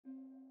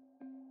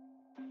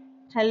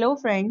Hello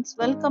friends,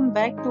 welcome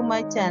back to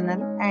my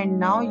channel and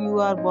now you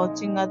are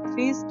watching a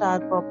 3-star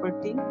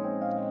property.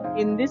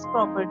 In this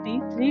property,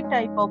 3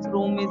 type of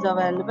room is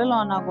available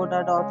on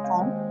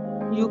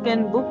agoda.com. You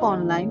can book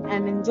online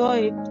and enjoy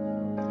it.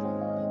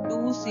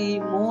 To see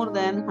more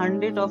than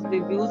 100 of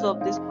reviews of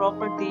this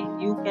property,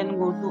 you can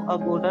go to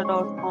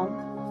agoda.com.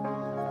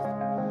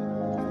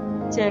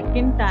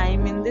 Check-in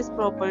time in this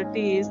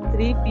property is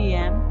 3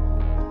 p.m.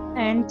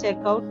 and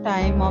check-out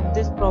time of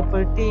this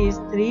property is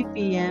 3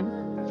 p.m.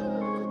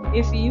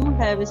 If you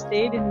have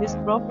stayed in this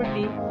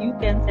property, you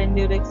can send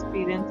your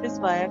experiences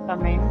via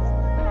comments.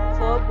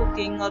 For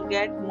booking or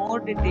get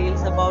more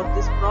details about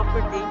this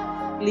property,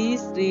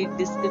 please read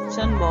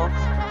description box.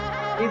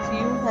 If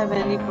you have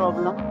any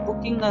problem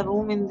booking a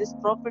room in this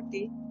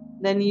property,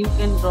 then you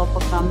can drop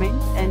a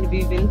comment and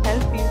we will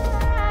help you.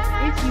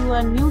 If you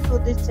are new to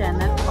this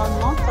channel or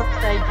not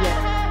subscribed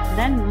yet,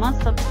 then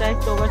must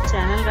subscribe to our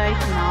channel right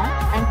now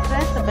and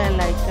press the bell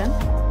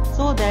icon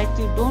so that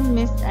you don't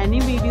miss any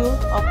videos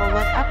of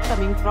our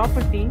upcoming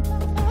property.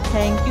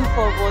 Thank you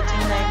for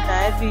watching the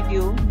entire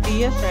video.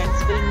 Dear friends,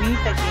 we'll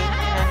meet again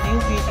in a new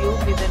video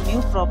with a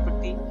new property.